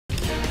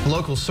A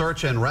local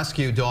search and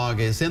rescue dog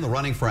is in the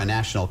running for a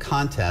national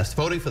contest.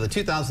 Voting for the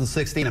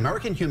 2016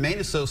 American Humane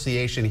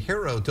Association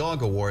Hero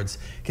Dog Awards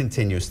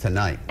continues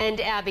tonight.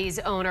 And Abby's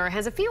owner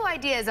has a few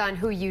ideas on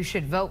who you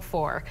should vote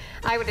for.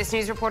 Eyewitness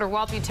News reporter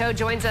Walt Buteau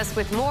joins us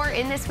with more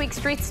in this week's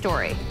Street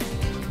Story.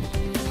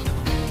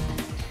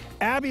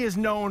 Abby is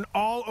known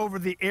all over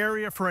the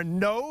area for a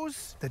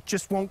nose that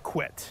just won't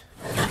quit.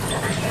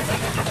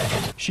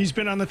 She's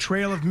been on the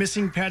trail of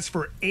missing pets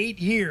for 8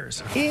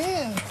 years.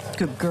 Yeah.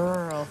 Good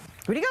girl.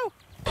 Where'd he go?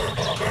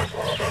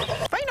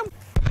 Find him.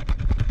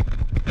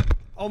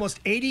 Almost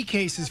 80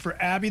 cases for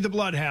Abby the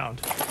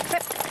Bloodhound.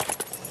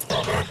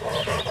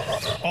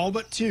 All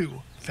but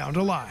 2 found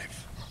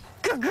alive.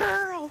 Good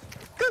girl.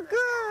 Good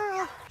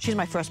girl. She's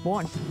my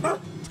firstborn.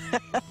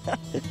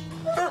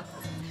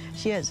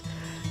 She is.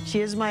 She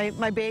is my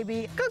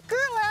baby. Good girl,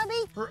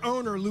 Abby. Her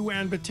owner,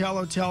 Luann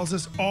Botello, tells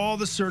us all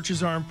the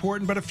searches are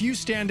important, but a few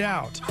stand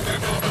out.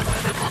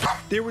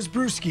 There was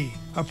Brewski,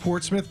 a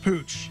Portsmouth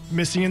pooch,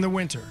 missing in the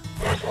winter.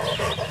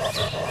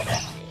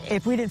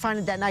 If we didn't find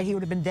it that night, he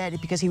would have been dead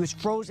because he was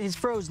frozen. His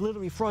fur was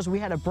literally frozen. We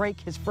had to break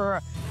his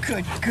fur.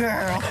 Good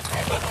girl.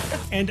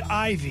 And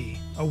Ivy,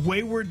 a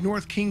wayward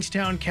North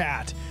Kingstown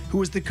cat who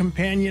was the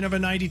companion of a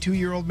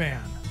 92-year-old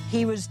man.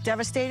 He was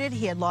devastated.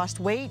 He had lost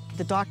weight.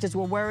 The doctors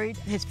were worried.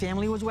 His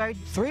family was worried.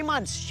 3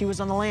 months she was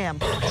on the lam.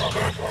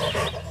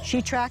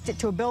 She tracked it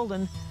to a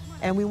building,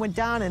 and we went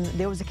down, and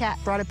there was a cat.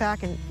 Brought it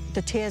back, and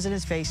the tears in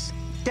his face.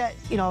 That,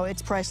 you know,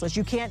 it's priceless.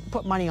 You can't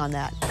put money on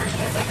that.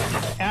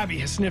 Abby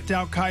has sniffed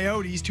out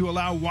coyotes to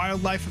allow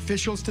wildlife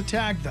officials to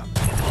tag them.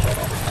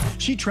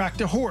 She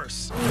tracked a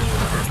horse,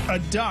 a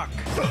duck,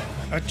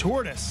 a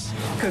tortoise.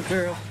 Good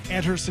girl.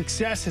 And her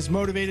success has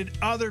motivated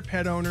other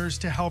pet owners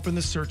to help in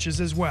the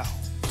searches as well.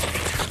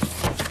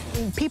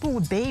 People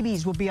with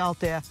babies will be out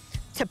there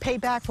to pay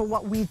back for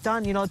what we've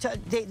done. You know,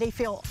 they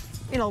feel,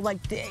 you know,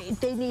 like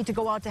they need to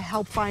go out to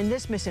help find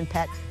this missing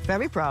pet.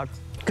 Very proud.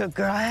 Good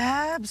girl,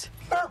 Abs.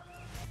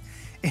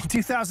 In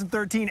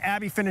 2013,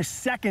 Abby finished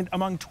second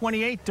among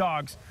 28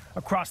 dogs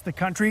across the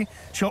country.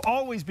 She'll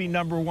always be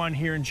 #1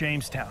 here in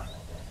Jamestown.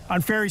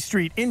 On Ferry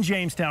Street in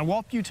Jamestown,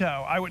 Walt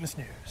Buteau, Eyewitness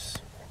News.